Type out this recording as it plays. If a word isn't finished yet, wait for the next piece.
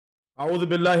أعوذ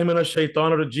بالله من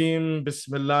الشيطان الرجيم.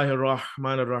 بسم الله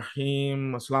الرحمن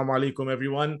الرحيم. Assalamu alaikum,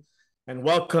 everyone, and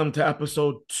welcome to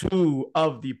episode 2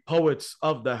 of the Poets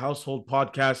of the Household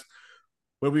podcast,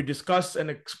 where we discuss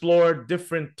and explore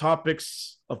different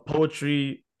topics of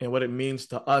poetry and what it means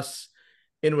to us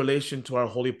in relation to our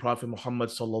Holy Prophet Muhammad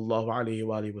sallallahu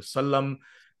alaihi wasallam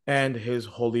and his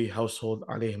holy household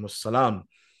alayhi wassalam.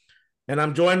 And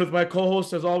I'm joined with my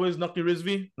co-host, as always, Naki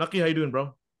Rizvi. Naki, how you doing,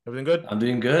 bro? Everything good? I'm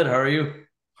doing good. How are you?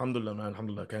 Alhamdulillah, man.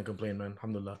 Alhamdulillah. Can't complain, man.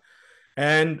 Alhamdulillah.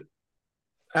 And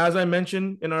as I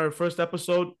mentioned in our first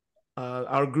episode,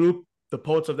 our group, the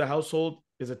Poets of the Household,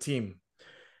 is a team.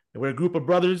 We're a group of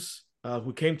brothers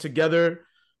who came together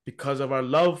because of our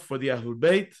love for the Ahlul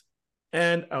Bayt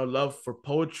and our love for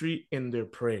poetry in their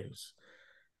praise.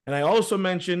 And I also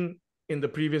mentioned in the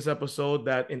previous episode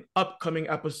that in upcoming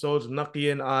episodes, Naki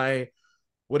and I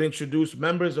would introduce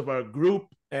members of our group.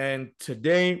 And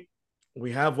today,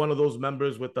 we have one of those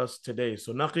members with us today.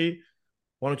 So, Naki,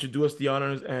 why don't you do us the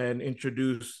honors and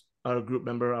introduce our group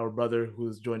member, our brother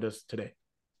who's joined us today?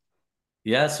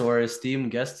 Yeah, so our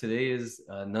esteemed guest today is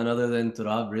none other than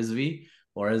Turab Rizvi,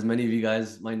 or as many of you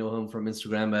guys might know him from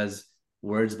Instagram as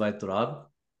Words by Turab.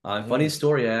 Funny Mm-hmm.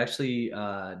 story, I actually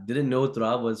didn't know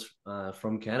Turab was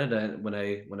from Canada when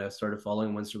I started following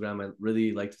him on Instagram. I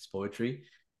really liked his poetry,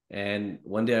 and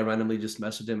one day I randomly just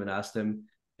messaged him and asked him,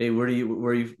 "Hey, where do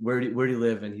you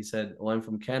live?" And he said, "Oh, I'm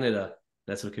from Canada."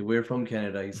 And I said, "Okay, we're from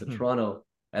Canada." He said, "Toronto."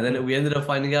 And then we ended up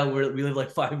finding out we live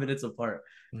like 5 minutes apart.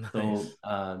 So Nice.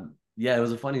 yeah, it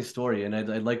was a funny story, and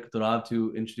I'd like Turab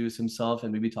to introduce himself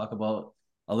and maybe talk about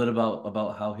a little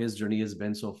about how his journey has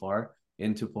been so far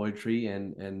into poetry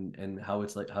and how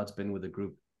it's been with the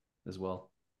group as well.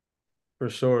 For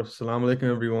sure. Assalamu alaikum,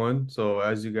 everyone. So,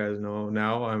 as you guys know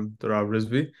now, I'm Turab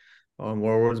Rizvi,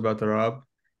 more words about Turab.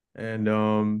 And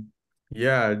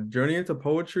yeah, journey into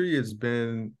poetry has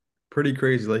been pretty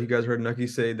crazy. Like you guys heard Nucky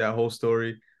say that whole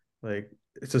story. Like,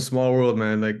 it's a small world,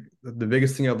 man. Like, the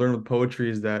biggest thing I've learned with poetry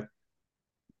is that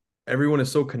everyone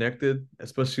is so connected,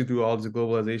 especially through all this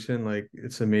globalization. Like,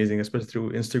 it's amazing, especially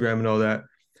through Instagram and all that.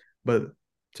 But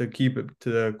to keep it to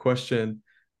the question,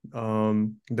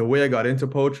 the way I got into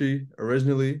poetry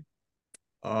originally,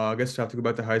 I guess I have to go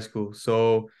back to high school.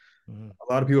 So Mhm. a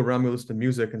lot of people around me listen to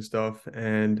music and stuff,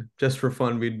 and just for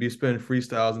fun, we'd be spinning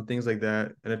freestyles and things like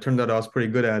that. And it turned out I was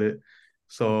pretty good at it.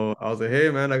 So I was like, hey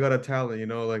man, I got a talent,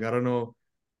 like I don't know,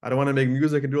 I don't want to make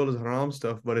music and do all this haram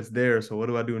stuff, but it's there. So what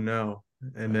do I do now?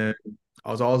 And Right. then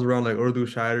I was always around like Urdu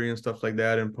shairi and stuff like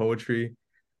that and poetry.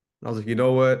 And I was like, you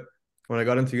know what? When I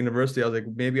got into university, I was like,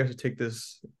 maybe I should take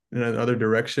this in another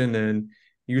direction and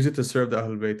use it to serve the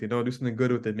Ahlul Bayt, do something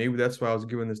good with it. Maybe that's why I was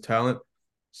given this talent.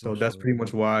 So that's MashaAllah. pretty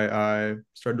much why I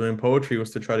started doing poetry,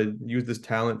 was to try to use this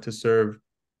talent to serve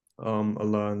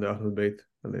Allah and the Ahlul Bayt.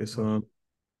 alayhi salam.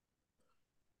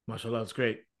 MashaAllah. It's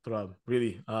great, Turab.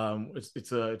 Really.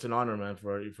 It's an honor, man,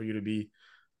 for you to be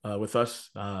with us.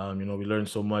 We learned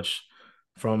so much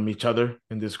from each other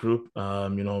in this group.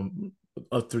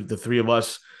 Through the three of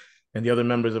us and the other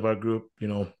members of our group,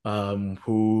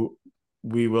 who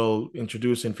we will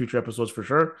introduce in future episodes for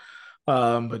sure.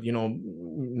 But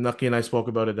Naki and I spoke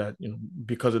about it that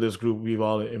because of this group, we've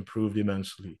all improved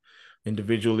immensely,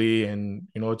 individually, and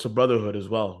it's a brotherhood as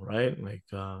well, right? Like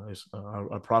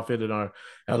our Prophet and our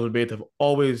Ahlul Bayt have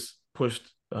always pushed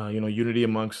unity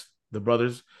amongst the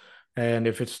brothers, and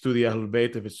if it's through the Ahlul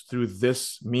Bayt, if it's through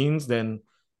this means, then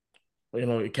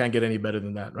it can't get any better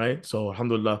than that, right? So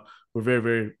alhamdulillah, we're very,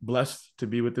 very blessed to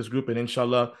be with this group, and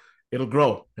inshallah, it'll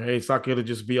grow. Right? It's not going to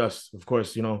just be us. Of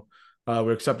course,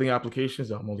 we're accepting applications.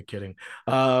 No, I'm only kidding.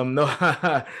 No,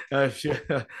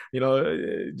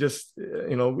 just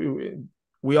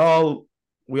we all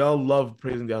love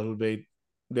praising the Ahlul Bayt.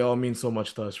 They all mean so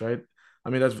much to us, right? I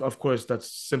mean, that's, of course, that's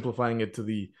simplifying it to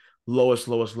the lowest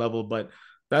level, but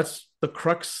that's the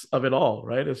crux of it all,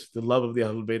 right? It's the love of the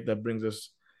Ahlul Bayt that brings us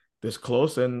this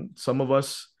close, and some of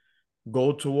us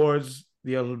go towards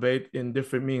the Ahlul Bayt in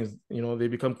different means. They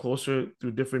become closer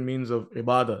through different means of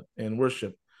ibadah and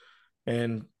worship.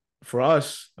 And for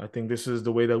us, I think this is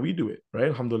the way that we do it, right?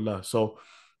 Alhamdulillah. So,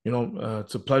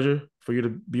 it's a pleasure for you to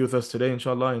be with us today,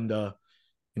 inshallah. And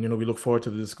we look forward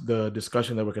to the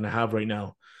discussion that we're going to have right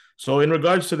now. So, in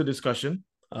regards to the discussion,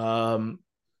 in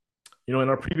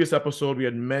our previous episode, we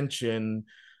had mentioned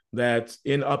that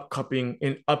in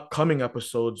upcoming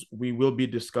episodes, we will be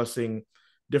discussing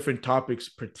different topics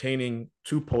pertaining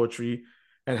to poetry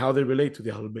and how they relate to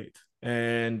the Ahlul Bayt.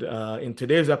 And in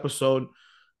today's episode,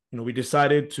 we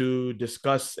decided to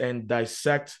discuss and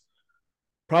dissect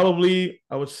probably,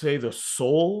 I would say, the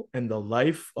soul and the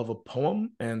life of a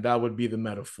poem, and that would be the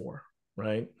metaphor,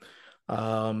 right?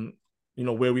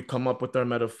 where we come up with our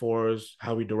metaphors,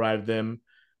 how we derive them,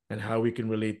 and how we can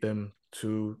relate them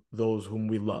to those whom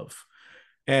we love.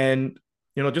 And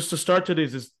just to start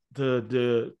today's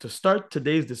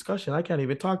discussion, I can't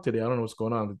even talk today. I don't know what's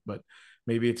going on, but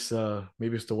maybe it's the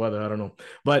weather. I don't know.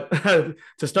 But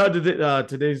to start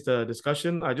today's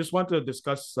discussion, I just want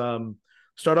to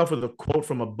start off with a quote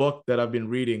from a book that I've been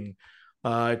reading.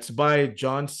 It's by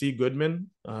John C. Goodman.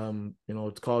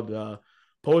 It's called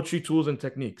Poetry, Tools, and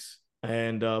Techniques.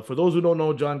 And for those who don't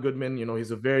know John Goodman,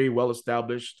 he's a very well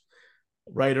established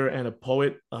writer and a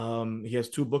poet. He has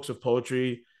two books of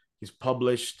poetry. He's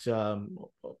published a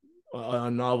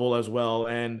novel as well,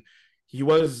 and he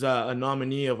was a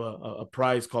nominee of a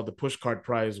prize called the Pushcart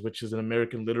Prize, which is an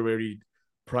American literary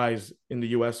prize in the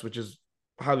U.S., which is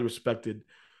highly respected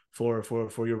for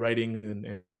your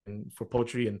writing and for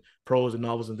poetry and prose and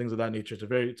novels and things of that nature.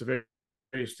 It's a very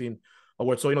esteemed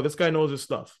award. So this guy knows his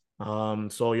stuff.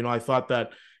 So I thought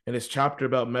that in this chapter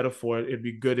about metaphor, it'd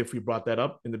be good if we brought that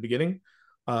up in the beginning.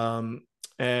 And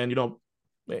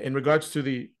in regards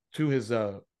to his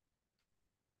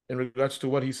in regards to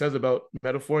what he says about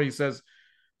metaphor, he says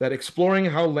that exploring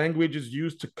how language is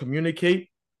used to communicate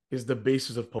is the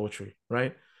basis of poetry,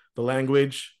 right? The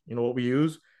language, what we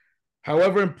use,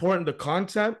 however important the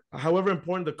content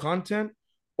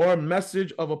or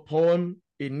message of a poem,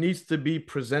 it needs to be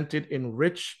presented in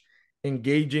rich,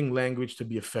 engaging language to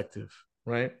be effective,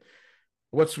 right?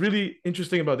 What's really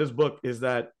interesting about this book is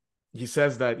that he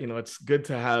says that it's good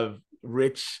to have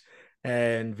rich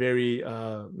and very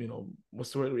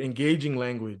what's the word, engaging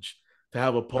language to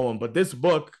have a poem. But this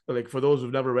book, like for those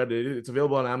who've never read it, it's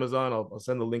available on Amazon. I'll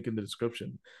send the link in the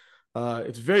description.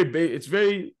 It's very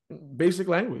basic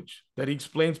language that he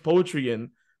explains poetry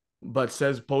in, but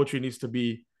says poetry needs to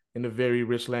be in a very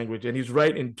rich language. And he's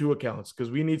right in two accounts, because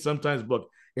we need sometimes book.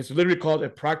 It's literally called A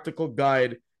Practical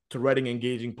Guide to Writing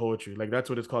Engaging Poetry. Like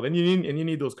that's what it's called. And you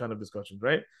need those kind of discussions,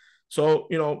 right? So,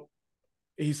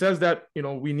 he says that,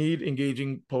 we need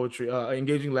engaging poetry,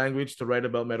 engaging language to write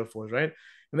about metaphors, right?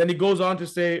 And then he goes on to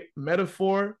say,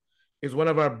 metaphor is one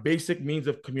of our basic means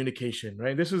of communication,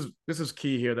 right? This is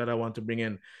key here that I want to bring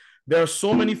in. There are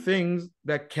so many things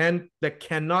that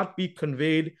cannot be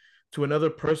conveyed to another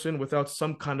person without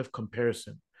some kind of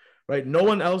comparison, right? No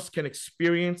one else can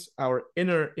experience our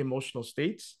inner emotional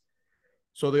states.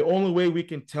 So the only way we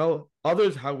can tell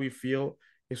others how we feel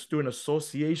is through an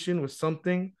association with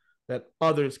something that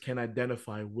others can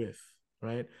identify with,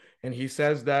 right? And he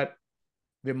says that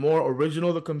the more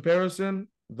original the comparison,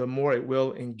 the more it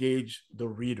will engage the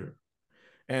reader.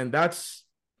 And that's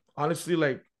honestly,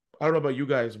 like, I don't know about you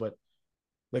guys, but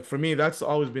like for me, that's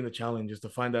always been the challenge, is to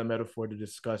find that metaphor to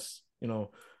discuss,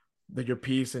 your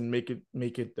piece, and make it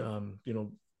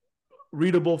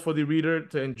readable for the reader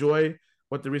to enjoy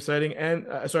what they're reciting, and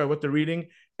what they're reading,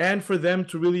 and for them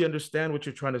to really understand what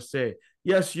you're trying to say.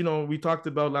 Yes, we talked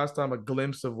about last time a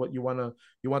glimpse of what you want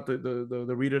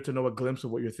the reader to know, a glimpse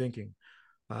of what you're thinking.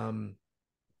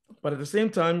 But at the same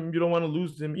time, you don't want to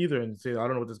lose them either and say, I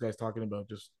don't know what this guy's talking about.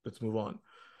 Just let's move on.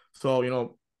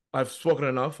 So, I've spoken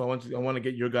enough. I want to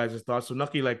get your guys' thoughts. So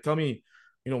Naki, like, tell me,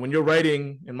 when you're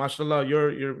writing, and mashallah,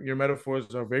 your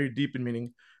metaphors are very deep in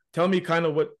meaning. Tell me kind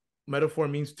of what metaphor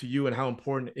means to you and how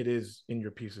important it is in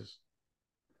your pieces.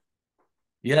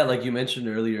 Yeah, like you mentioned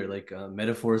earlier, like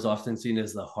metaphor is often seen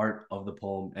as the heart of the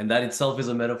poem, and that itself is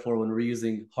a metaphor when we're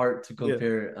using heart to Yeah,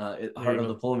 compare heart of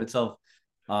the poem itself.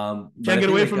 But can't I get think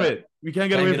away like from it. We can't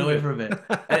get can't away get from away it. from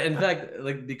it. And in fact,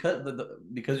 like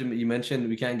because you mentioned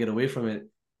we can't get away from it.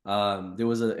 There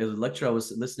was a lecture I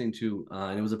was listening to,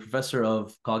 and it was a professor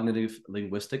of cognitive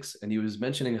linguistics, and he was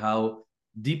mentioning how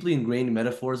deeply ingrained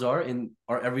metaphors are in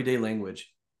our everyday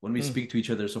language when we speak to each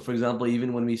other. So, for example,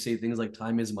 even when we say things like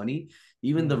time is money,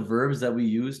 even the verbs that we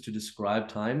use to describe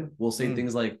time, we'll say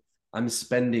things like I'm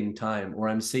spending time, or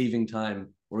I'm saving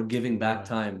time, or giving back Right.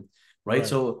 time, right? Right.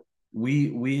 So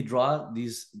we draw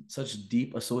these such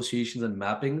deep associations and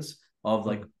mappings of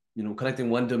like connecting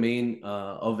one domain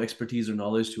of expertise or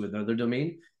knowledge to another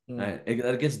domain.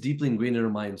 That gets deeply ingrained in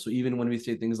our mind. So even when we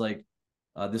say things like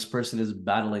this person is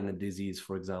battling a disease,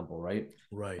 for example, right?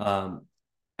 Right.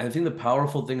 And I think the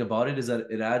powerful thing about it is that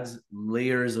it adds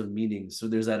layers of meaning. So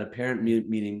there's that apparent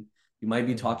meaning. You might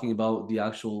be talking about the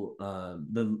actual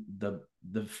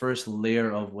the first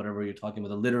layer of whatever you're talking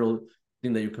about, the literal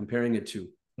thing that you're comparing it to.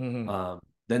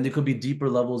 Then there could be deeper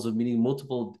levels of meaning,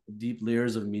 multiple deep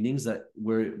layers of meanings that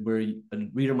where a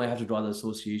reader might have to draw the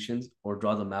associations or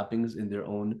draw the mappings in their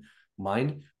own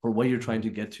mind for what you're trying to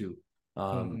get to.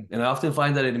 And I often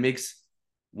find that it makes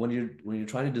when you're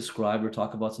trying to describe or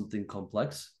talk about something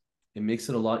complex, it makes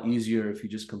it a lot easier if you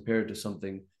just compare it to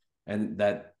something and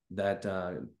that that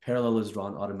parallel is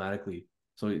drawn automatically.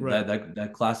 So Right.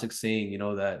 that classic saying,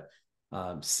 that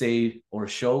say or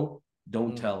show,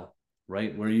 don't Mm. tell,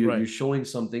 right? Where you're Right. showing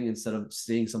something instead of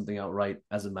saying something outright.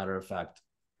 As a matter of fact,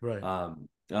 Right.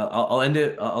 I'll end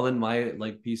it. I'll end my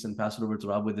like piece and pass it over to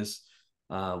Rob with this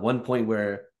one point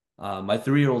where my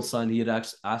 3-year-old son, he had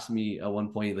asked me at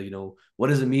one point, like, what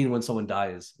does it mean when someone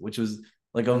dies? Which was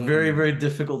like a very, Mm. very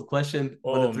difficult question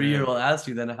when a Oh 3-year-old man. asks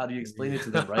you. Then how do you explain it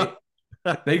to them, Yeah. right?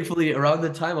 Thankfully, around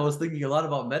the time, I was thinking a lot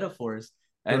about metaphors.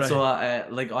 And so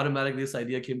Right. like automatically this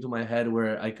idea came to my head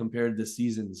where I compared the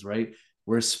seasons, right?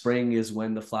 Where spring is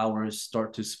when the flowers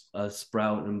start to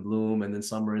sprout and bloom, and then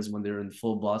summer is when they're in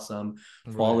full blossom.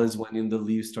 Fall Right. is when the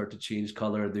leaves start to change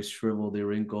color, they shrivel, they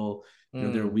wrinkle,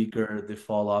 they're Mm. weaker, they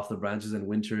fall off the branches. And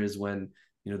winter is when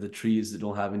the trees, they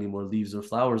don't have any more leaves or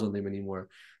flowers on them anymore.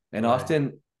 And Right.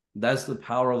 often that's the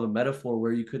power of a metaphor,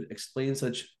 where you could explain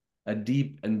such a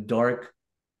deep and dark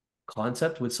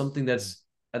concept with something Mm. that's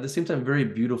at the same time very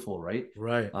beautiful, right?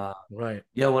 Right. Uh, Right.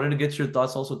 yeah, I wanted to get your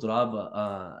thoughts also, Turab.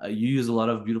 You use a lot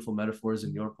of beautiful metaphors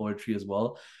in your poetry as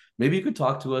well. Maybe you could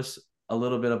talk to us a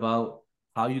little bit about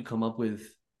how you come up with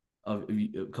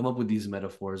these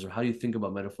metaphors, or how you think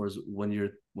about metaphors when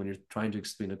you're trying to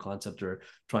explain a concept or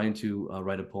trying to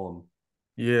write a poem.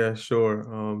 Yeah,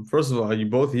 sure. First of all,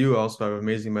 you also have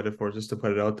amazing metaphors, just to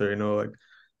put it out there. Like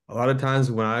a lot of times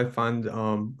when I find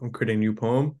I'm creating a new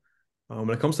poem, when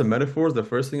it comes to metaphors, the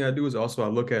first thing I do is also I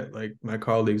look at like my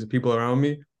colleagues, the people around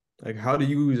me, like how do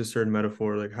you use a certain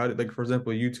metaphor? Like like for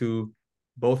example, you two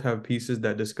both have pieces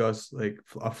that discuss like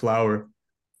a flower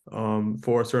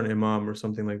for a certain imam or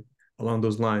something like along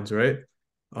those lines, right?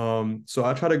 So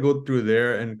I try to go through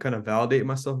there and kind of validate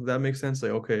myself, if that makes sense.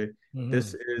 Like, okay,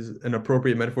 this Mm-hmm. is an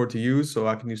appropriate metaphor to use, so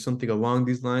I can use something along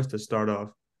these lines to start off.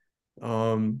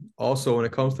 Also when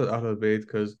it comes to Ahlul Bayt,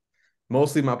 because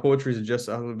mostly my poetry is just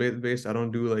Ahlul Bayt based. I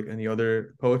don't do like any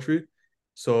other poetry.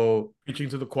 So Preaching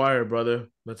to the choir, brother.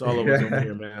 That's all of us over yeah,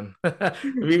 here, man.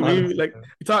 We honestly, like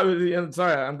we talked. And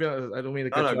sorry, I don't mean to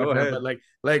no, cut no, you off, go man. But ahead.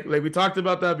 like we talked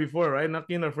about that before, right?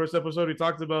 Naki, in our first episode, we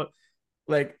talked about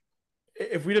like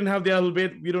if we didn't have the Ahlul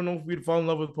Bayt, we don't know if we'd fall in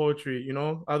love with poetry, you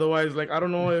know. Otherwise, like I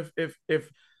don't know if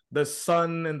the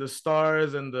sun and the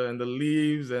stars and the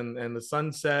leaves and the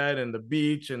sunset and the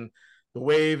beach and the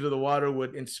waves of the water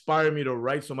would inspire me to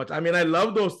write so much. I mean, I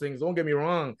love those things. Don't get me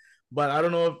wrong, but I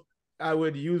don't know if I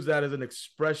would use that as an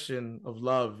expression of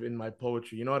love in my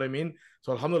poetry. You know what I mean?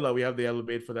 So Alhamdulillah, we have the Ahlul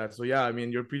Bayt for that. So yeah, I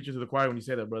mean, you're preaching to the choir when you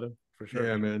say that, brother, for sure.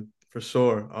 Yeah, man, for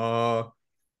sure.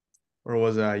 Where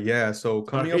was I? Yeah, so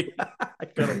coming up. Sorry, I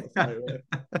cut him. Sorry,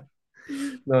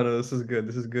 man. No, no, this is good.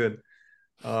 This is good.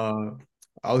 Uh,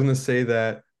 I was gonna say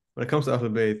that when it comes to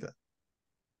Alphabet,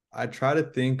 I try to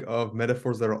think of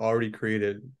metaphors that are already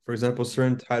created. For example,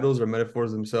 certain titles are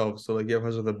metaphors themselves. So like you have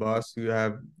Hazrat Abbas, you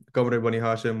have Qamar Bani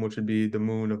Hashim, which would be the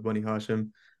moon of Bani Hashim,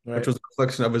 which Right. was a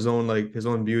reflection of his own like his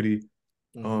own beauty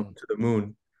Mm-hmm. to the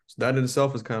moon. So that in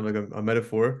itself is kind of like a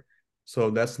metaphor. So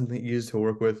that's something easy to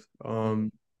work with.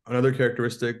 Another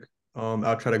characteristic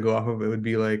I'll try to go off of it would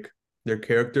be like their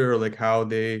character or like how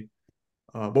they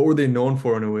what were they known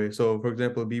for in a way. So for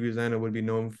example, Bibi Zainab would be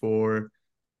known for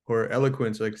her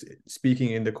eloquence, like speaking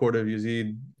in the court of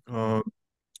Yazid. Mm-hmm.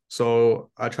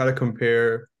 So I try to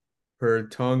compare her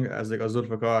tongue as like Azul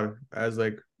Fakar, as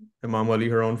like Imam Ali,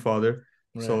 her own father.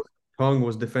 So Right. tongue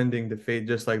was defending the faith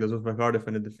just like Azul Fakar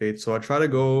defended the faith. So I try to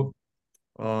go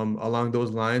along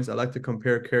those lines. I like to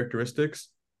compare characteristics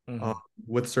um, Mm-hmm.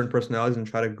 with certain personalities and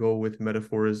try to go with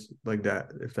metaphors like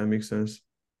that, if that makes sense.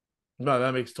 No,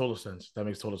 that makes total sense. That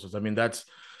makes total sense. I mean, that's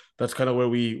kind of where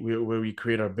we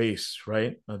create our base,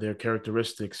 right? Their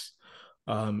characteristics,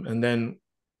 and then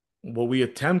what we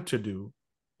attempt to do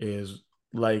is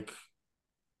like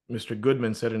Mr.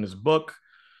 Goodman said in his book,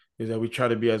 is that we try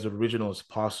to be as original as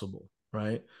possible,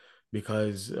 right?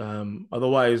 Because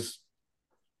otherwise,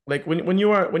 like when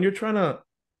you're trying to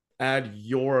add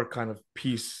your kind of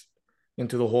piece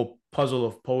into the whole puzzle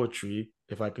of poetry,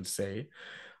 if I could say,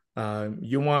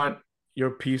 you want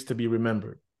your piece to be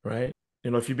remembered, right?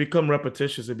 You know, if you become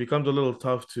repetitious, it becomes a little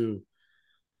tough to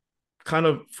kind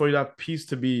of for that piece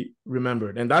to be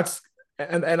remembered, and that's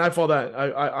and I fall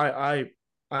that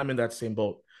I'm in that same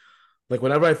boat. Like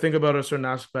whenever I think about a certain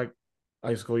aspect,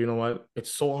 I just go, you know what?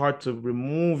 It's so hard to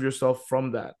remove yourself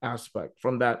from that aspect,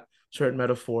 from that certain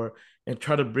metaphor, and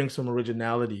try to bring some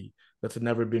originality that's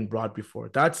never been brought before.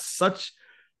 That's such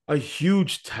a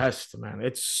huge test, man.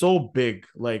 It's so big.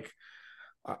 Like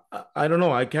I don't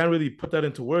know. I can't really put that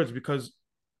into words because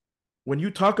when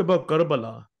you talk about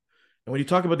Karbala and when you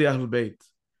talk about the Ahlul Bayt,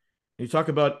 you talk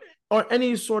about or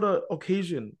any sort of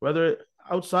occasion, whether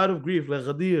outside of grief, like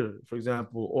Ghadir, for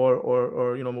example,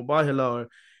 or Mubahila or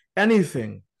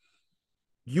anything,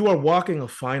 you are walking a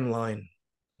fine line,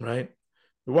 right?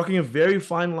 You're walking a very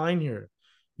fine line here.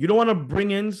 You don't want to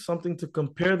bring in something to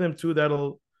compare them to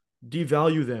that'll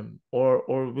devalue them or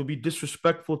will be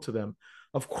disrespectful to them.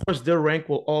 Of course, their rank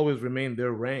will always remain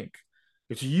their rank.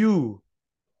 It's you.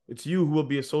 It's you who will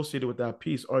be associated with that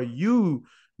piece. Are you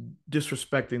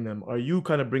disrespecting them? Are you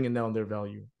kind of bringing down their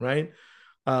value, right?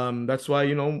 That's why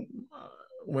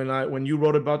when you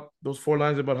wrote about those 4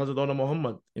 lines about Hazrat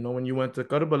Muhammad, when you went to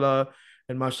Karbala,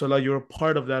 and mashallah, you're a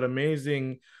part of that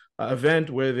amazing event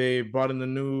where they brought in the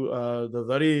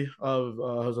Dhari of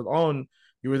Hazrat On.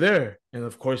 You were there, and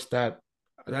of course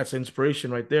that's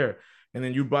inspiration right there. And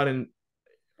then you brought in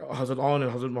Hazrat On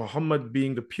and Hazrat Muhammad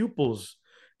being the pupils,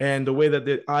 and the way that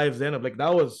the eye of Zainab, like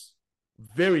that was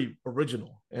very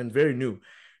original and very new.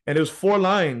 And it was 4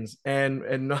 lines, and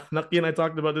Naki and I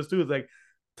talked about this too. It's like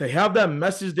to have that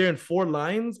message there in 4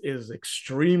 lines is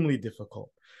extremely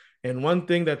difficult. And one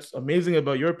thing that's amazing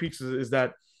about your pieces is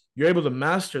that you're able to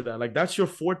master that. Like that's your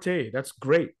forte. That's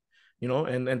great,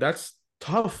 and that's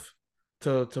tough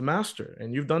to master.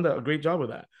 And you've done a great job of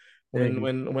that.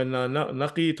 When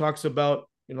Naki talks about,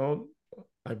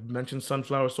 I've mentioned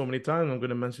sunflower so many times, I'm going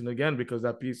to mention it again because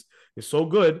that piece is so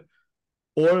good.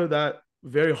 Or that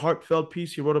very heartfelt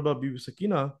piece he wrote about Bibi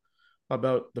Sakina,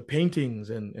 about the paintings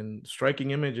and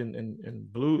striking image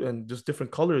and blue and just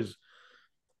different colors.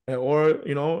 Or,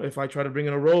 if I try to bring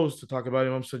in a rose to talk about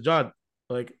Imam Sajjad,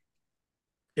 like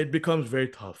it becomes very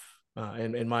tough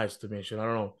in my estimation. I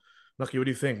don't know. Lucky, what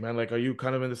do you think, man? Like, are you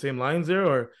kind of in the same lines there,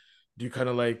 or do you kind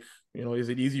of like, is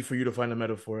it easy for you to find a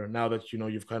metaphor now that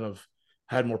you've kind of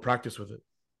had more practice with it?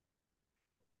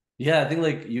 Yeah, I think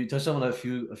like you touched on a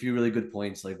few really good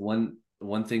points. Like one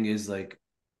thing is like,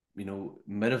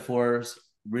 metaphors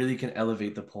really can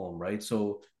elevate the poem, right?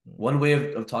 So one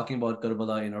way of talking about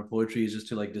Karbala in our poetry is just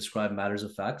to like describe matters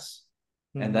of facts.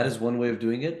 And that is one way of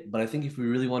doing it. But I think if we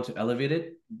really want to elevate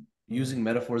it, using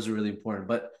metaphors are really important.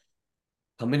 But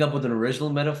coming up with an original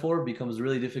metaphor becomes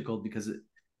really difficult because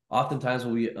oftentimes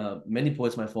what many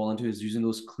poets might fall into is using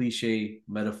those cliche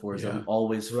metaphors that we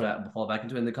always fall back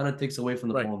into, and it kind of takes away from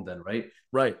the poem then, right?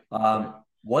 Right.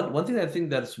 One thing I think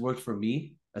that's worked for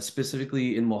me,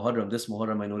 specifically in Muharram, this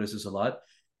Muharram I notice this a lot,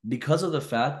 because of the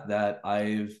fact that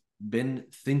I've been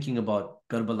thinking about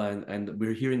Karbala, and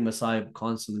we're hearing Masaib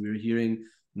constantly, we're hearing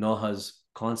Nohas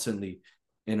constantly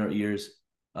in our ears.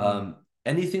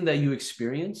 Anything that you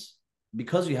experience,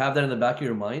 because you have that in the back of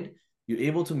your mind, you're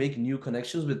able to make new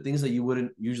connections with things that you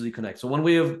wouldn't usually connect. So one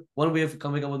way of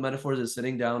coming up with metaphors is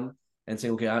sitting down and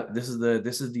saying, okay, this is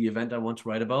the event I want to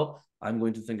write about. I'm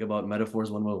going to think about metaphors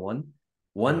one by one.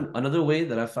 Another way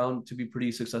that I found to be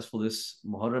pretty successful this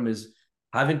Muharram is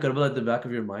having Karbala at the back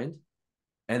of your mind,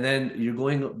 and then you're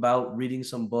going about reading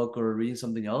some book or reading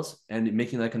something else and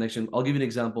making that connection. I'll give you an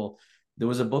example. There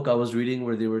was a book I was reading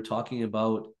where they were talking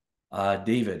about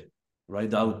David, right?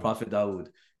 Prophet Dawood,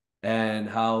 and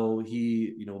how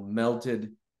he,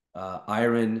 melted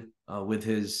iron with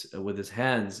his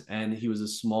hands, and he was a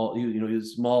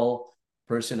small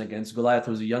person against Goliath,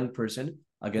 who was a young person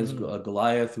against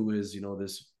Goliath, who is,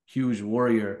 this huge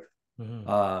warrior.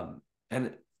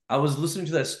 And I was listening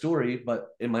to that story, but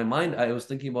in my mind, I was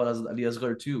thinking about Ali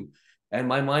Asghar too. And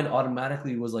my mind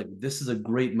automatically was like, this is a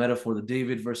great metaphor, the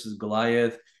David versus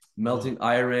Goliath, melting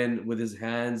iron with his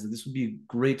hands. This would be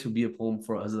great to be a poem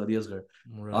for Hazrat Ali Asghar.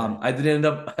 Right. I didn't end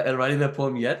up writing that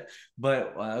poem yet,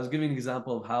 but I was giving an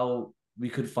example of how we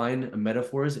could find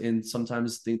metaphors in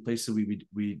sometimes places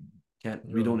we can't,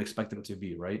 we don't expect them to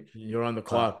be, right? You're on the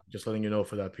clock, just letting you know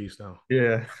for that piece now.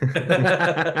 Yeah.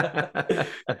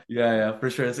 yeah, for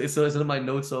sure. It's in my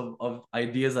notes of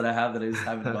ideas that I have that I just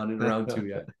haven't gotten around to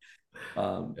yet.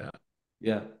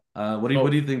 What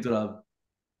do you think, Turab?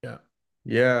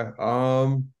 Yeah.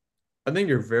 I think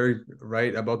you're very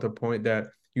right about the point that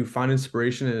you find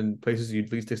inspiration in places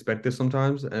you'd least expect it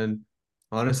sometimes. And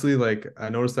honestly, like I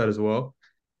noticed that as well.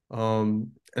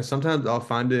 And sometimes I'll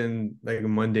find it in like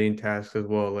mundane tasks as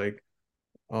well. Like,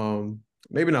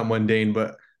 maybe not mundane,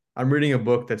 but I'm reading a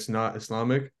book that's not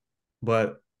Islamic,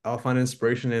 but I'll find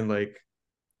inspiration in like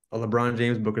a LeBron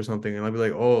James book or something, and I'll be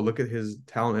like, oh, look at his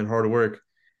talent and hard work.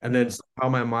 And then how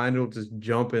my mind will just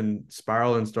jump and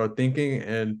spiral and start thinking.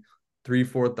 And 3,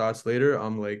 4 thoughts later,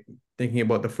 I'm like thinking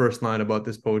about the first line about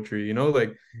this poetry,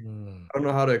 like I don't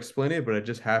know how to explain it, but it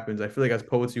just happens. I feel like as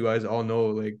poets, you guys all know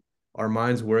like our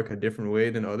minds work a different way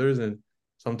than others. And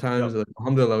sometimes, like,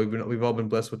 alhamdulillah, we've all been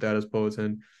blessed with that as poets.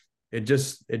 And it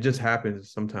just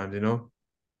happens sometimes,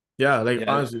 Yeah, like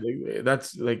honestly, like,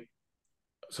 that's like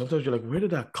sometimes you're like, where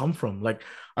did that come from? Like,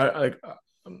 I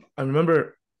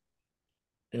remember,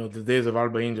 the days of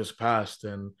Arba'in just passed,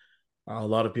 and a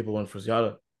lot of people went for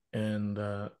ziyarah, and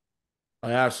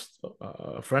I asked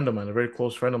a friend of mine, a very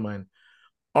close friend of mine,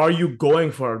 are you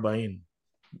going for Arba'in?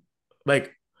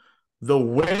 Like, the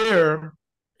where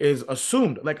is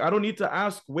assumed. Like, I don't need to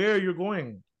ask where you're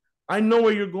going. I know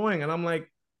where you're going. And I'm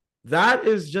like, that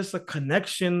is just a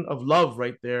connection of love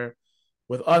right there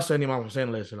with us and Imam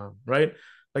Hussein, right?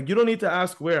 Like, you don't need to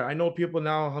ask where. I know people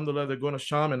now, alhamdulillah, they're going to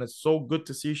Sham, and it's so good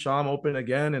to see Sham open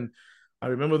again. And I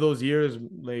remember those years,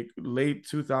 like late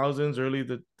 2000s, early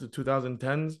the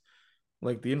 2010s,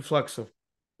 like the influx of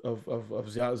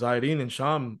Zaireen in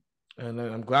Sham. And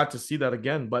I'm glad to see that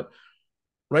again. But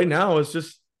right now, it's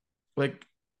just like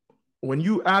when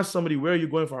you ask somebody where are you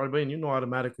going for Arba'in, you know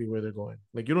automatically where they're going.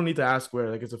 Like, you don't need to ask where,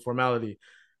 like it's a formality.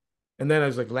 And then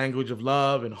there's like language of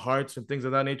love and hearts and things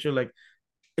of that nature. Like,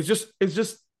 it's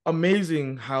just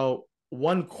amazing how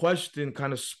one question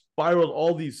kind of spiraled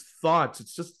all these thoughts.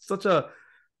 It's just such a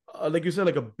like you said,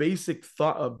 like a basic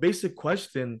thought, a basic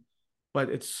question, but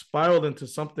it spiraled into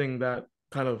something that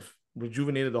kind of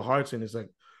rejuvenated the hearts. And it's like,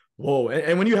 whoa.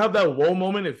 And when you have that whoa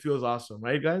moment, it feels awesome,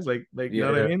 right, guys? Like you Yeah.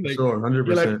 know what I Yeah, mean? for Like, sure,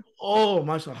 you're like, 100%. oh,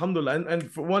 mashallah, alhamdulillah.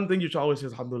 And for one thing, you should always say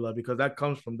alhamdulillah, because that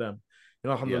comes from them.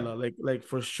 Yeah. Alhamdulillah, like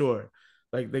for sure.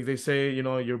 Like they say,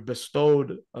 you're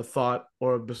bestowed a thought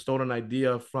or bestowed an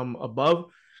idea from above.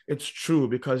 It's true,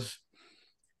 because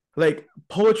like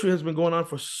poetry has been going on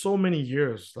for so many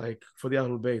years, like for the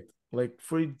Ahlul Bayt, like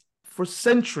for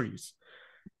centuries,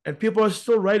 and people are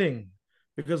still writing,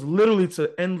 because literally it's an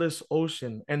endless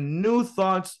ocean, and new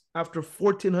thoughts after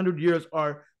 1400 years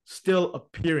are still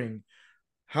appearing.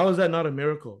 How is that not a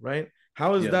miracle, right?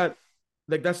 How is Yeah. that?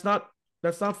 Like, that's not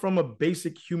from a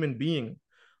basic human being,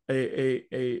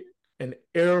 a an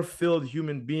air-filled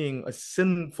human being, a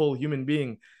sinful human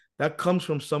being. That comes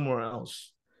from somewhere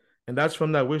else. And that's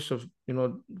from that wish of,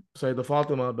 say, the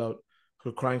Fatima, about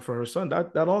her crying for her son.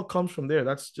 That all comes from there.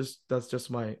 That's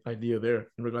just my idea there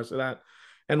in regards to that.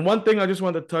 And one thing I just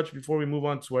want to touch before we move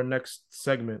on to our next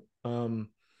segment,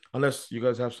 unless you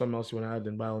guys have something else you want to add,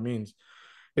 then by all means,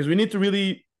 is we need to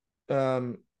really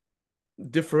um,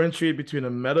 differentiate between a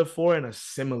metaphor and a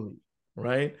simile,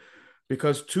 right?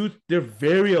 Because they're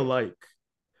very alike.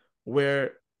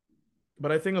 Where,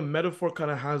 but I think a metaphor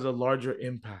kind of has a larger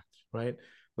impact, right?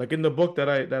 Like in the book that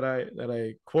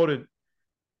I quoted,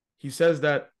 he says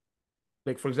that,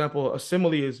 like for example, a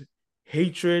simile is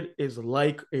hatred is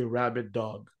like a rabid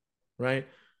dog, right?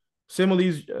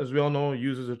 Similes, as we all know,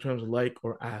 uses the terms like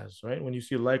or as, right? When you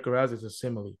see like or as, it's a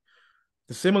simile.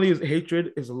 The simile is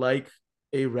hatred is like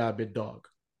a rabid dog.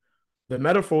 The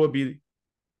metaphor would be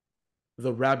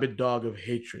the rabid dog of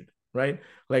hatred, right?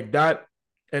 Like that.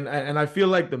 And I feel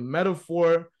like the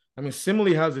metaphor, I mean,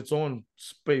 simile has its own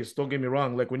space. Don't get me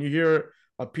wrong. Like when you hear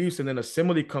a piece and then a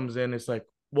simile comes in, it's like,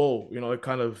 whoa, it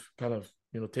kind of,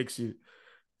 takes you,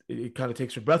 it kind of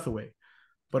takes your breath away.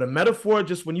 But a metaphor,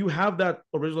 just when you have that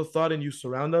original thought and you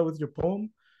surround that with your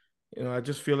poem, I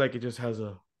just feel like it just has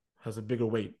a bigger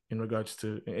weight in regards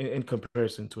to in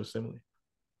comparison to a simile.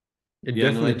 It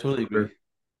Yeah, no, I definitely hits totally harder. agree.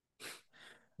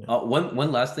 Yeah.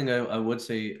 One last thing I would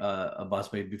say,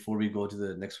 Abbas mate, before we go to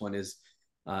the next one is,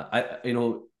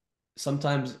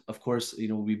 sometimes, of course,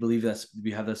 we believe that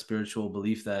we have that spiritual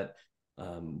belief that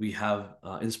we have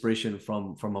inspiration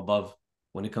from above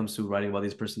when it comes to writing about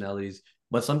these personalities.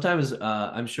 But sometimes,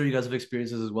 I'm sure you guys have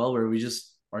experiences as well where we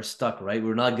just are stuck, right?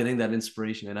 We're not getting that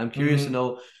inspiration, and I'm curious to Mm-hmm.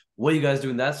 know what you guys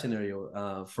do in that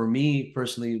scenario. For me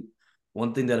personally,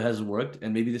 one thing that has worked,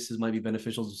 and maybe might be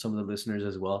beneficial to some of the listeners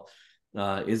as well,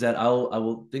 is that I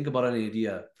will think about an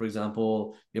idea. For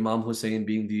example, Imam Hussein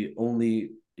being the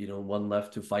only one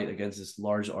left to fight against this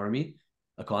large army,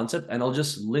 a concept, and I'll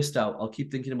just list out. I'll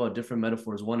keep thinking about different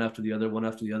metaphors, one after the other, one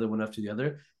after the other, one after the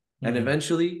other, and Mm-hmm.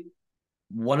 eventually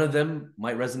one of them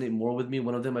might resonate more with me.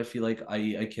 One of them I feel like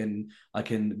I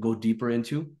can go deeper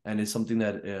into, and it's something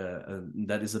that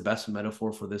is the best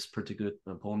metaphor for this particular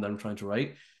poem that I'm trying to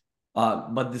write.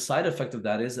 But the side effect of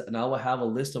that is now I have a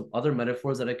list of other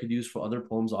metaphors that I could use for other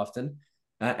poems often.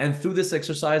 And through this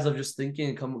exercise of just thinking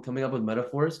and coming up with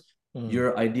metaphors, Mm-hmm.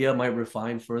 your idea might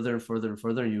refine further and further and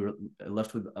further, and you're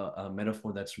left with a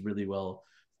metaphor that's really well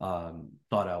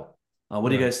thought out. What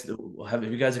do you Right. guys have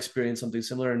you guys experienced something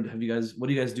similar? And what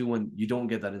do you guys do when you don't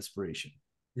get that inspiration?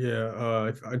 Yeah,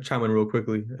 if I chime in real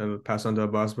quickly and pass on to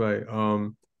Abbas by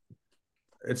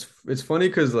it's funny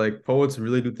because like poets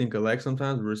really do think alike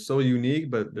sometimes. We're so unique,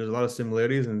 but there's a lot of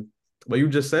similarities. And what you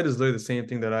just said is literally the same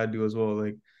thing that I do as well.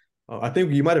 Like, I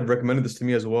think you might have recommended this to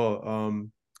me as well.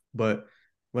 But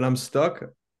when I'm stuck,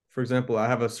 for example, I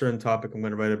have a certain topic I'm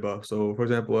going to write about. So, for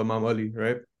example, Imam Ali,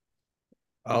 right?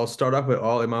 I'll start off with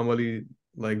all Imam Ali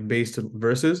like based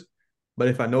verses. But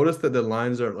if I notice that the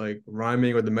lines are like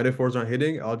rhyming or the metaphors aren't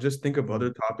hitting, I'll just think of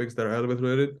other topics that are Ahlul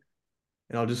related,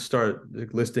 and I'll just start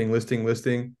like listing,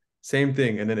 same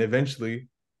thing, and then eventually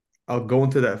I'll go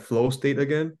into that flow state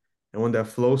again. And when that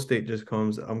flow state just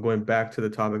comes, I'm going back to the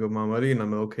topic of Muhammad Ali, and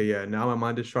I'm like, okay, yeah, now my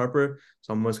mind is sharper.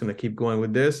 So I'm just gonna keep going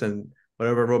with this, and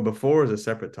whatever I wrote before is a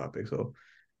separate topic. So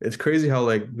it's crazy how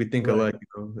like we think Right. alike, you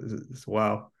know. It's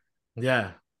wow.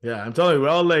 Yeah, yeah. I'm telling you, we're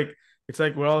all like, it's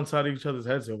like we're all inside each other's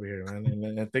heads over here, man.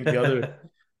 And I think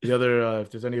if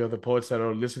there's any other poets that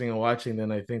are listening and watching,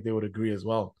 then I think they would agree as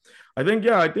well. I think,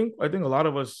 yeah, I think a lot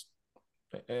of us,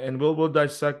 and we'll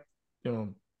dissect, you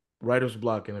know, writer's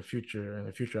block in a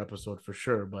future episode for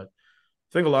sure. But I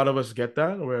think a lot of us get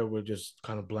that where we're just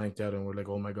kind of blanked out and we're like,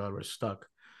 oh my God, we're stuck.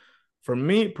 For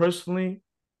me personally,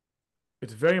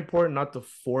 it's very important not to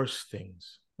force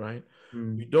things, right? You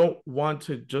Mm. don't want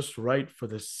to just write for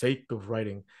the sake of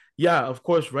writing. Yeah, of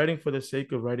course, writing for the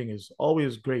sake of writing is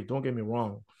always great. Don't get me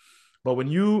wrong. But when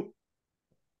you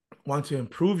want to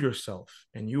improve yourself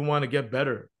and you want to get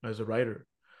better as a writer,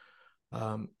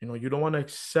 you don't want to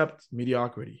accept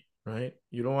mediocrity, right?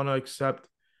 You don't want to accept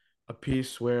a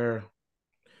piece where,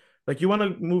 like, you want to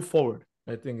move forward.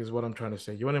 I think is what I'm trying to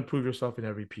say. You want to improve yourself in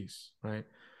every piece, right?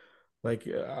 Like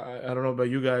I don't know about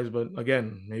you guys, but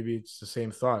again, maybe it's the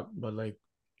same thought. But like,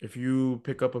 if you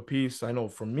pick up a piece, I know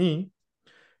for me,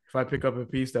 if I pick up a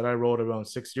piece that I wrote around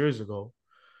 6 years ago,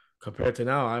 compared to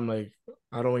now, I'm like,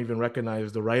 I don't even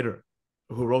recognize the writer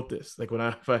who wrote this. Like when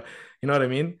if I you know what I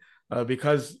mean?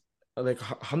 Because like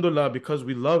alhamdulillah, because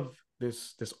we love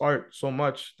this art so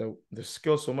much, that the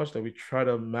skill so much, that we try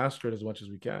to master it as much as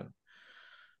we can.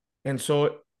 And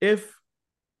so if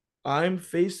I'm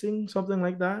facing something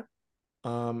like that,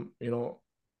 um, you know,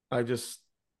 I just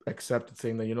accepted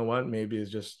saying that, you know what, maybe it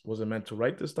just wasn't meant to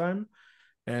write this time.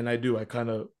 And I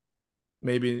kind of,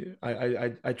 maybe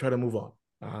I try to move on.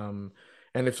 Um,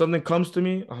 and if something comes to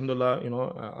me, alhamdulillah,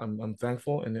 I'm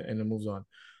thankful, and it moves on.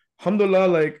 Alhamdulillah,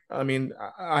 like, I mean,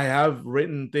 I have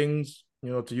written things,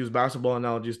 to use basketball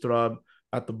analogies, Turab,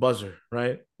 at the buzzer,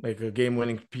 right? Like a game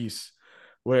winning piece,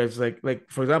 where it's like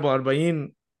for example,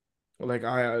 Arbaeen, like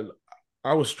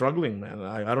I was struggling, man.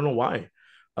 I don't know why.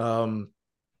 Um,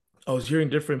 I was hearing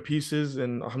different pieces,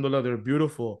 and alhamdulillah, they're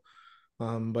beautiful.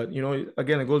 But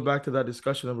again, it goes back to that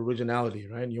discussion of originality,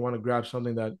 right? You want to grab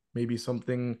something that maybe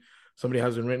somebody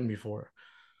hasn't written before.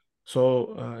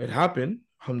 So it happened,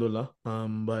 alhamdulillah.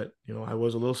 But I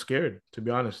was a little scared, to be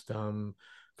honest.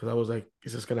 Because I was like,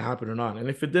 is this gonna happen or not? And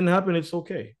if it didn't happen, it's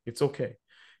okay. It's okay.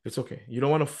 It's okay. You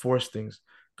don't want to force things,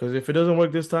 because if it doesn't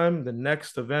work this time, the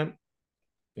next event,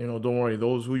 don't worry.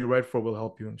 Those who you write for will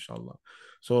help you, inshallah.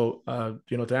 So,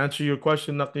 to answer your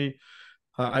question, Naqi,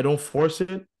 I don't force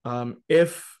it.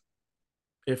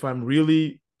 If I'm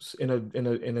really in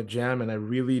a jam and I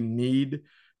really need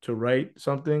to write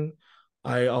something,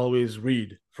 I always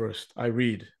read first. I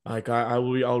read, like,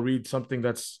 I'll read something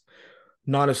that's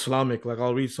not Islamic. Like,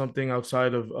 I'll read something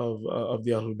outside of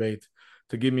the Ahlul Bayt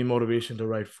to give me motivation to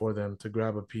write for them, to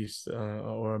grab a piece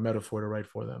or a metaphor to write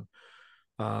for them.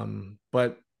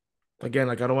 But again,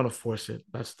 like, I don't want to force it.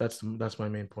 That's my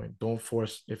main point. Don't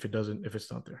force if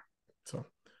it's not there. So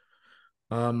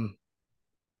um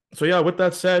so yeah, with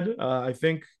that said, I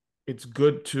think it's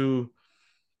good to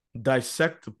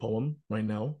dissect the poem right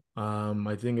now.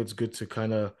 I think it's good to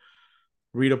kind of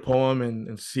read a poem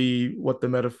and see what the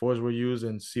metaphors were used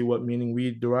and see what meaning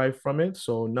we derive from it.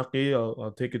 So Naqi,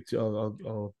 I'll take it to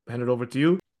I'll hand it over to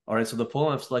you. All right, so the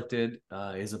poem I've selected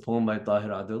is a poem by Tahir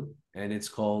Adil, and it's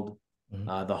called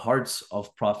Mhm. The Hearts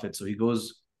of Prophets. So he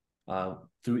goes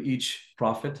through each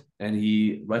prophet and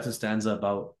he writes a stanza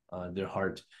about their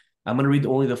heart. I'm going to read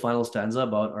only the final stanza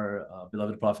about our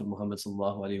beloved Prophet Muhammad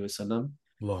sallallahu alaihi wasallam.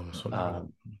 Allahumma salli ala.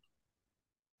 Um,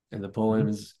 and the poem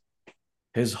is: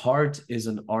 His heart is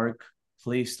an ark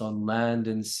placed on land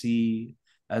and sea,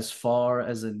 as far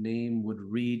as a name would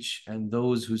reach, and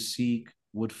those who seek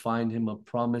would find him a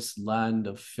promised land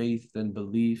of faith and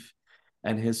belief,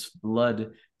 and his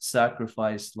blood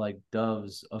sacrificed like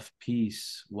doves of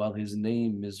peace, while his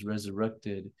name is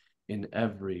resurrected in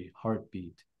every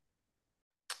heartbeat.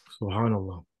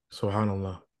 Subhanallah.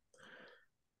 Subhanallah.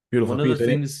 Beautiful One of the piece.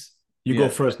 things, You go yeah,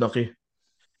 first, Naqi.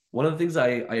 one of the things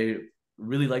I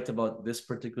really liked about this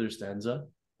particular stanza,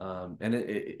 and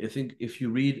I think if you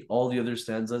read all the other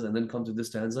stanzas and then come to this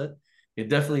stanza, it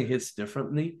definitely hits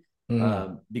differently.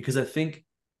 Mm, Because I think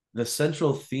the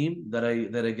central theme that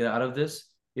I get out of this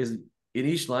is in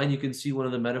each line you can see one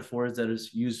of the metaphors that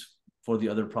is used for the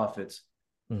other prophets.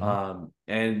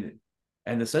 Mm-hmm.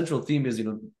 And the central theme is,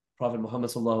 Prophet Muhammad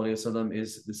sallallahu alaihi wasallam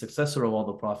is the successor of all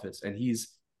the prophets, and he's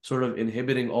sort of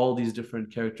inhibiting all these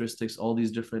different characteristics, all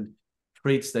these different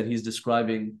traits that he's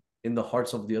describing in the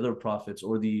hearts of the other prophets,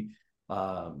 or the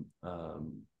um,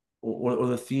 um, or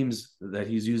the themes that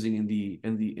he's using in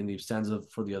the stanza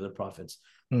for the other prophets.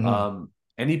 Mm-hmm.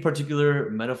 Any particular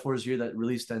metaphors here that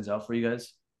really stands out for you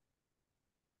guys?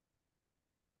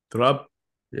 Turab?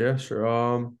 Yeah,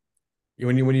 sure.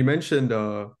 When you mentioned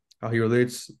how he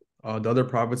relates the other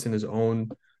prophets in his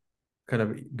own kind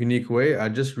of unique way, I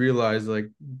just realized like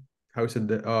how he said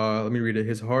that let me read it.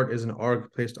 His heart is an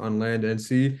ark placed on land and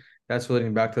sea. That's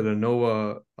relating back to the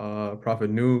Noah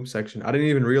prophet Nuh section. I didn't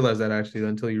even realize that actually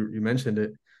until you mentioned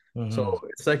it. So Mm-hmm.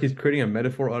 it's like he's creating a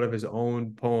metaphor out of his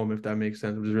own poem, if that makes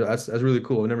sense. Which is that's really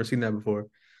cool. I've never seen that before.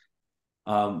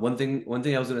 One thing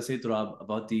I was gonna say, Turab,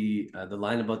 about the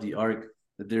line about the ark,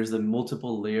 that there's the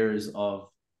multiple layers of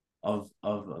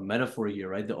a metaphor here,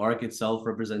 right? The ark itself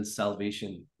represents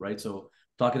salvation, right? So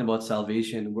talking about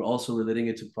salvation, we're also relating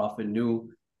it to Prophet Nuh.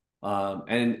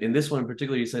 And in this one in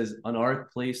particular, he says an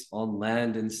ark placed on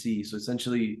land and sea. So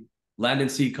essentially, land and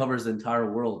sea covers the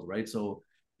entire world, right? So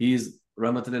he's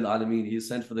Rahmatan al Alameen, he's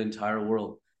sent for the entire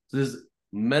world. So there's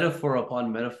metaphor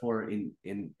upon metaphor in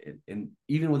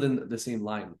even within the same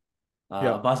line.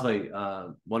 Yeah, Abbas bhai,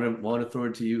 want to throw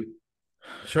it to you.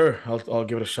 sure. I'll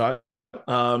give it a shot.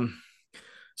 Um,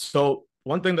 so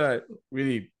one thing that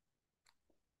really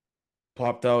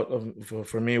popped out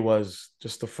for me was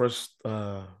just the first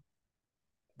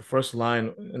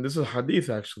line, and this is a hadith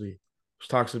actually, which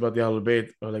talks about the Ahlul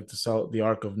Bayt or like the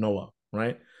Ark of Noah,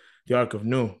 right? The Ark of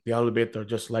Nuh, the Ahlul Bayt are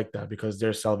just like that because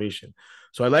they're salvation.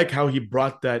 So I like how he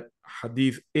brought that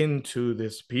hadith into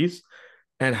this piece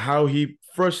and how he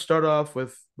first started off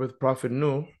with Prophet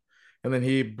Nuh, and then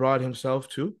he brought himself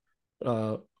to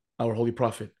uh, our holy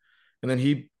prophet, and then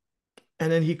he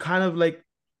kind of like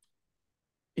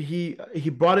he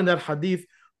brought in that hadith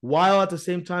while at the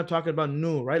same time talking about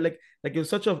Nuh, right? Like it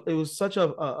was such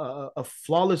a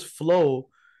flawless flow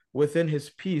within his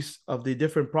piece of the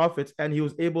different prophets, and he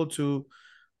was able to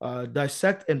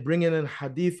dissect and bring in a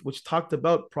hadith which talked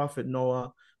about Prophet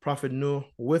Noah, Prophet Nuh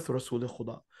with Rasul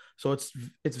Khuda. So it's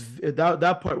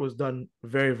that part was done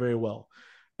very very well.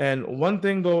 And one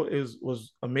thing though is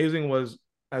was amazing was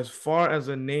as far as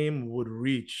a name would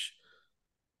reach,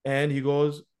 and he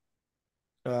goes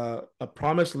a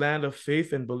promised land of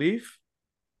faith and belief,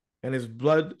 and his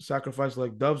blood sacrificed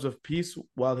like doves of peace,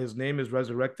 while his name is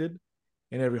resurrected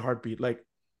in every heartbeat. Like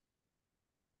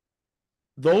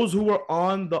those who were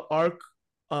on the ark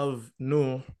of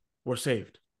Nuh were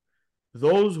saved.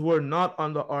 Those who were not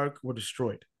on the ark were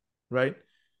destroyed, right?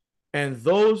 And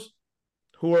those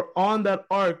who were on that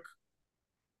ark,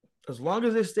 as long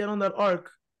as they stayed on that ark,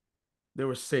 they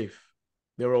were safe.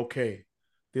 They were okay.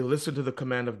 They listened to the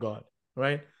command of God,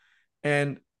 right?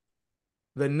 And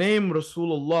the name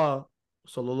Rasulullah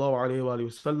sallallahu alaihi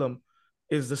wasallam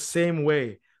is the same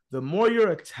way. The more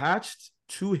you're attached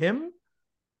to him,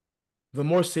 the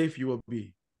more safe you will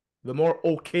be, the more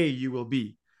okay you will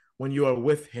be when you are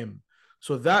with him.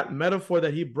 So that metaphor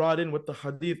that he brought in with the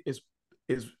hadith is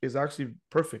actually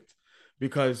perfect,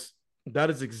 because that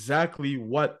is exactly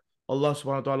what Allah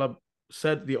subhanahu wa ta'ala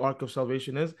said the ark of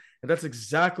salvation is, and that's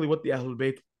exactly what the Ahlul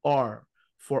Bayt are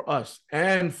for us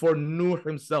and for Nuh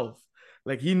himself.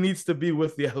 Like he needs to be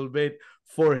with the Ahlul Bayt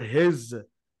for his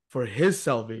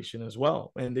salvation as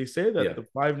well. And they say that Yeah, the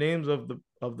five names of the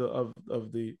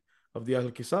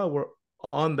Ahl Kisa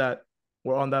on that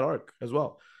were on that ark as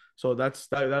well. So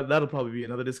that'll probably be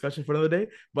another discussion for another day.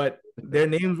 But their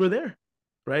names were there,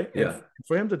 right? And yeah,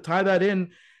 for him to tie that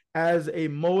in as a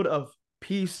mode of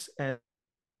peace and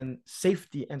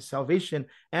safety and salvation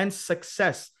and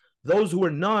success, those who were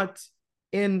not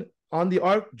in on the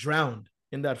ark drowned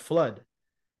in that flood,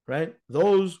 right?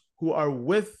 Those who are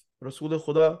with Rasul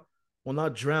Khuda will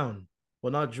not drown,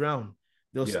 will not drown.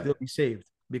 They'll yeah, still be saved,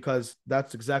 because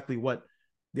that's exactly what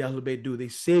the Ahlul Bayt do. They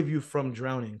save you from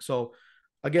drowning. So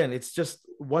again, it's just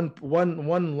one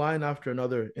line after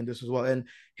another in this as well. And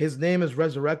his name is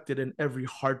resurrected in every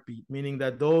heartbeat, meaning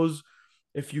that those,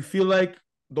 if you feel like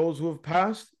those who have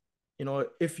passed,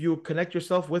 if you connect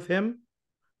yourself with him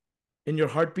in your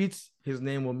heartbeats, his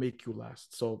name will make you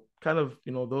last. So kind of,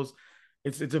 those,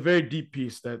 it's a very deep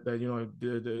piece that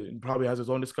probably has its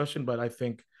own discussion, but I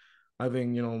think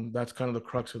that's kind of the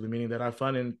crux of the meaning that I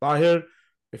find. And Tahir,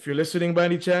 if you're listening by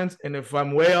any chance, and if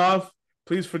I'm way off,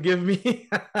 please forgive me.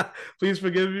 Please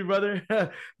forgive me, brother.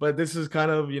 But this is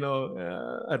kind of,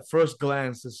 at first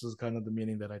glance, this is kind of the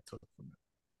meaning that I took from it.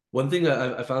 one thing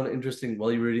I found interesting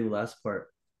while you were reading the last part,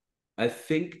 I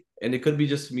think, and it could be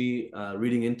just me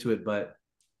reading into it, but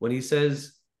when he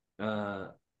says, uh,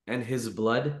 and his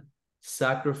blood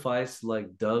sacrificed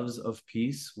like doves of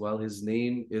peace, while his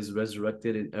name is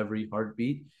resurrected in every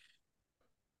heartbeat.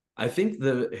 I think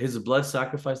the his blood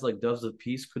sacrificed like doves of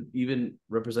peace could even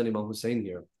represent Imam Hussein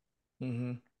here.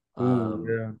 Mm-hmm. Ooh, Um,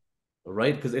 yeah.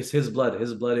 right? Because it's his blood.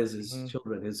 His blood is his Mm-hmm.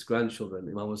 children, his grandchildren,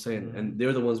 Imam Hussein, Mm-hmm. and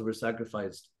they're the ones who were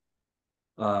sacrificed.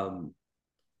 Um,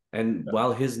 and Yeah.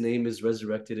 while his name is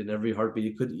resurrected in every heartbeat,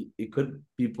 it could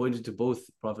be pointed to both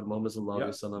Prophet Muhammad sallallahu Yeah.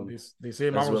 alaihi wasallam They say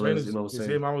as Imam well Hussein as is Imam they say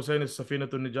Hussein. Imam Hussein is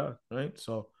Safinatul Najat, right?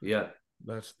 So Yeah,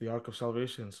 that's the ark of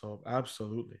salvation. So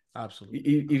absolutely, absolutely.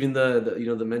 even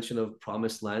the mention of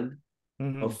promised land,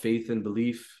 Mm-hmm. of faith and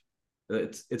belief,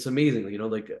 it's amazing.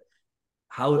 Like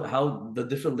how the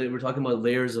different we're talking about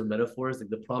layers of metaphors.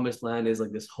 Like the promised land is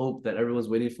like this hope that everyone's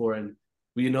waiting for, and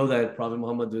we know that Prophet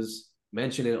Muhammad was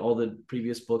mentioned in all the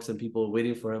previous books, and people were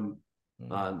waiting for him.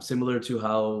 Similar to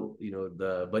how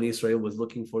the Bani Israel was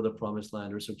looking for the promised land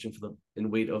or searching for the in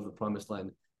wait of the promised land.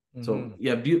 So Mm-hmm.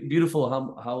 yeah, beautiful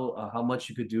how much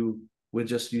you could do with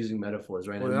just using metaphors,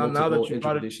 right, Well, and now multiple that you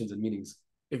brought it interpretations and meanings.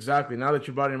 exactly, now that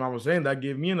you brought in Imam Hussein, that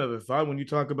gave me another thought. When you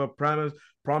talk about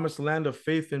promised land of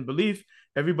faith and belief,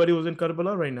 everybody was in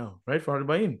Karbala right now, right? For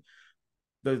Arba'in.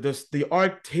 The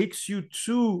ark takes you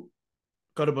to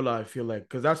Karbala, I feel like,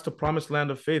 because that's the promised land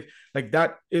of faith. Like that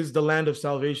is the land of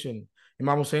salvation.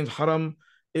 Imam Hussein's haram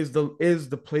is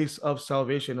the place of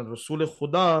salvation. And Rasul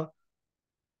Khuda,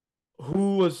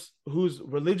 whose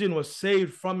religion was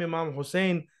saved from Imam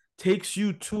Hussein, takes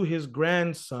you to his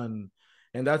grandson.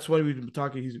 And that's why we've been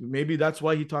talking. Maybe that's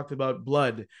why he talked about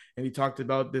blood, and he talked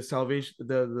about the salvation,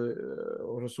 the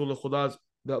Rasul Khuda's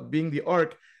being the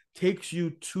ark takes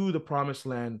you to the promised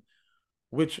land,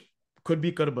 which could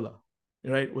be Karbala,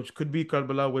 right? Which could be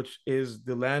Karbala, which is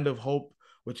the land of hope,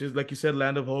 which is, like you said,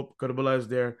 land of hope. Karbala is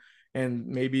there. And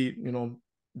maybe,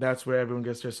 that's where everyone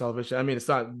gets their salvation. I mean, it's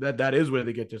not that is where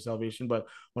they get their salvation. But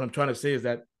what I'm trying to say is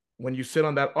that when you sit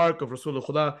on that ark of Rasulullah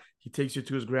Khuda, he takes you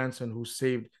to his grandson who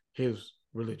saved his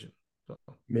religion. So,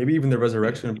 Maybe even the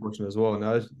resurrection portion as well.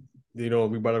 Now,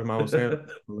 we brought up Mount Sam,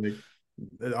 like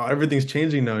everything's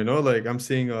changing now. Like I'm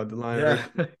seeing the line yeah.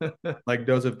 right, like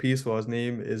does a peace while his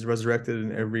name is resurrected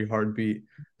in every heartbeat.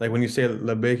 Like when you say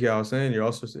Labbaik Ya Hussein, you're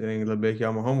also saying Labbaik Ya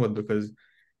Muhammad, because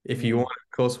if you want to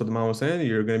be close with Imam Hussein,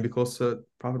 you're going to be close to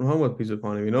Prophet Muhammad, peace be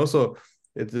upon him. So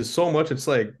there's so much. It's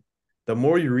like the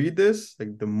more you read this,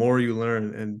 like the more you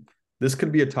learn. And this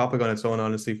could be a topic on its own,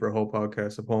 honestly, for a whole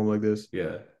podcast, a poem like this.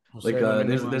 Yeah, like Hussein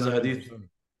minni wa there's ana a min hadith. Hussein.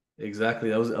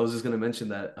 Exactly. I was just gonna mention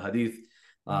that hadith.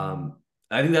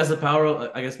 I think that's the power of,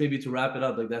 I guess maybe to wrap it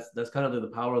up, like that's kind of the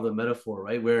power of the metaphor,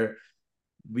 right? Where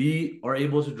we are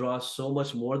able to draw so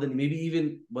much more than maybe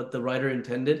even what the writer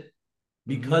intended,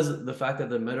 Mm-hmm. because the fact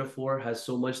that the metaphor has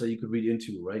so much that you could read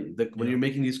into, right? Like when Yeah. you're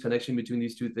making these connection between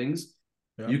these two things,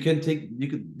 Yeah. you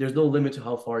could there's no limit to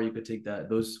how far you could take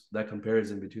that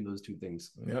comparison between those two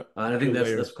things. Yeah. And I think Peel that's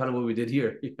layers. kind of what we did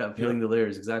here. Yeah, Yeah. peeling the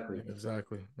layers, exactly.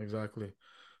 Exactly, exactly.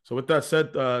 So with that said,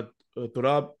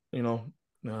 Turab,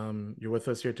 you're with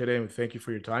us here today, and thank you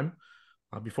for your time.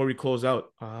 Before we close out,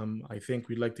 I think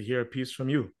we'd like to hear a piece from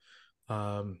you.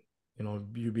 Um,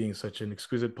 you being such an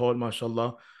exquisite poet,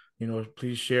 mashallah.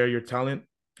 Please share your talent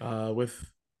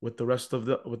with the rest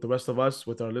of us,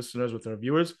 with our listeners, with our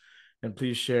viewers, and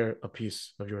please share a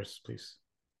piece of yours, please.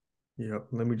 Yep.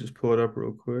 Let me just pull it up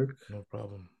real quick. No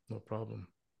problem. No problem.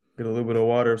 Get a little bit of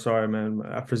water. Sorry, man.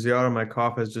 After Ziyara, my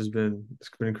cough has just been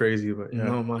crazy, but yeah.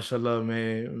 No, mashallah,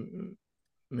 may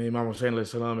Imam Hussein alayhi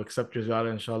salam accept your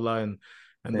ziyarah, inshallah, and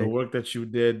the Thank work that you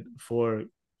did for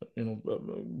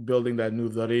building that new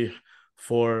darih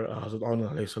for Hazrat Anna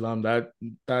alayhi salam,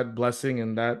 that blessing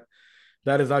and that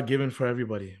is not given for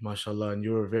everybody, mashallah, and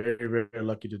you were very, very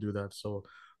lucky to do that. So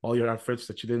all your efforts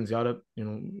that you did in ziyarah,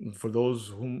 for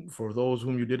those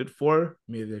whom you did it for,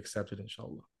 may they accept it,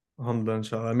 inshallah. Alhamdulillah,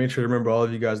 inshallah. I made sure to remember all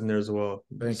of you guys in there as well.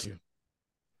 Thank you.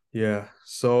 Yeah.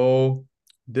 So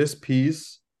this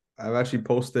piece, I've actually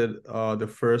posted the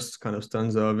first kind of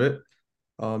stanza of it,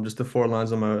 just the four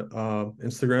lines on my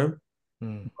Instagram.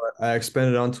 Mm. But I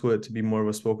expanded onto it to be more of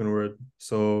a spoken word.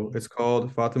 So it's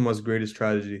called Fatima's Greatest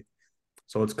Tragedy.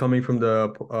 So it's coming from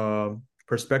the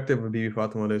perspective of Bibi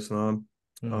Fatima alayhi salam,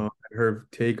 Mm. her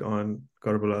take on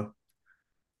Karbala.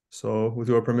 So with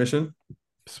your permission,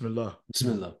 Bismillah.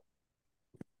 Bismillah.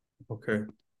 okay.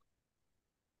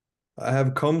 I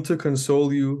have come to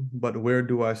console you, but where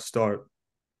do I start?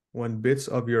 When bits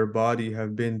of your body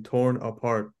have been torn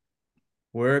apart,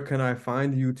 where can I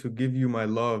find you to give you my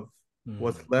love?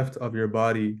 What's Mm. left of your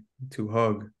body to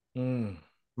hug? Mm.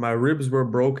 My ribs were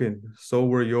broken, so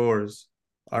were yours.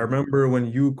 I remember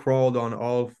when you crawled on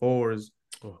all fours,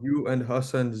 Oh. you and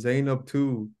Hassan Zainab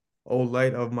too. O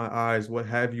light of my eyes, what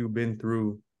have you been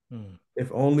through? Mm,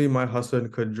 If only my Hassan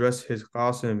could dress his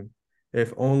Qasim,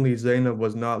 if only Zainab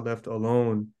was not left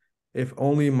alone, if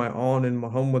only my aunt and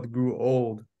Muhammad grew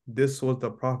old, this was the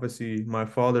prophecy my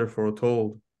father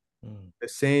foretold. mm, The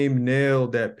same nail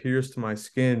that pierced my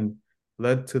skin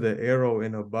led to the arrow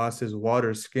in Abbas's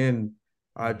water skin.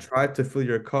 I mm, tried to fill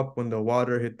your cup when the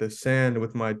water hit the sand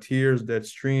with my tears that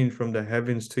streamed from the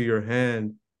heavens to your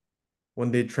hand.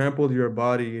 When they trampled your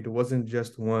body, it wasn't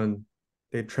just one.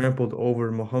 They trampled over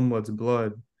Muhammad's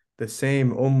blood. The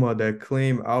same ummah that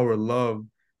claimed our love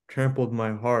trampled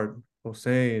my heart,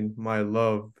 Hussein, my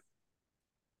love.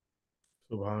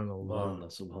 Subhanallah.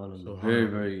 Subhanallah, subhanallah. Very,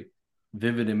 Subhanallah. very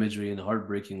vivid imagery and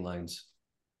heartbreaking lines.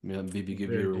 May Bibi give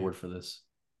you Very a deep. reward for this.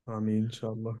 Ameen,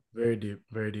 inshallah. Very deep,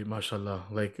 mashallah.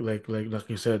 Like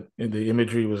you said, the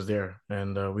imagery was there,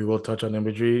 and we will touch on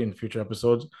imagery in future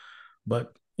episodes.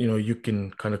 But you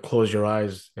can kind of close your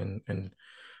eyes, and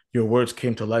your words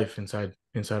came to life inside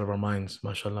of our minds,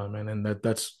 mashallah, man. And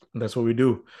that's what we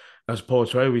do as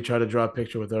poets, right? We try to draw a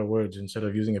picture with our words. Instead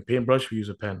of using a paintbrush, we use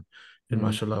a pen. And Mm,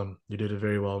 mashallah, you did it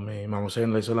very well. May Imam Hussein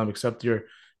alayhi salam accept your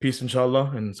peace,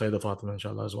 inshallah, and Sayyidah Fatima,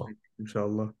 inshallah, as well.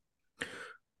 inshallah.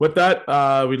 With that,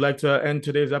 we'd like to end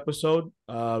today's episode.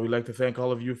 We'd like to thank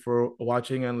all of you for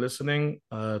watching and listening.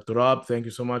 Turab, thank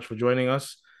you so much for joining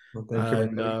us. Well, thank you for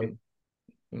And having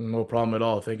me. no problem at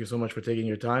all. Thank you so much for taking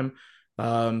your time.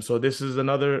 So this is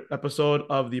another episode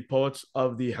of the Poets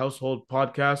of the Household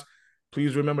podcast.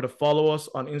 Please remember to follow us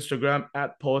on Instagram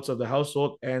at Poets of the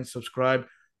Household and subscribe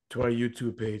to our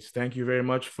YouTube page. Thank you very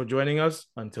much for joining us.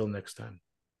 Until next time.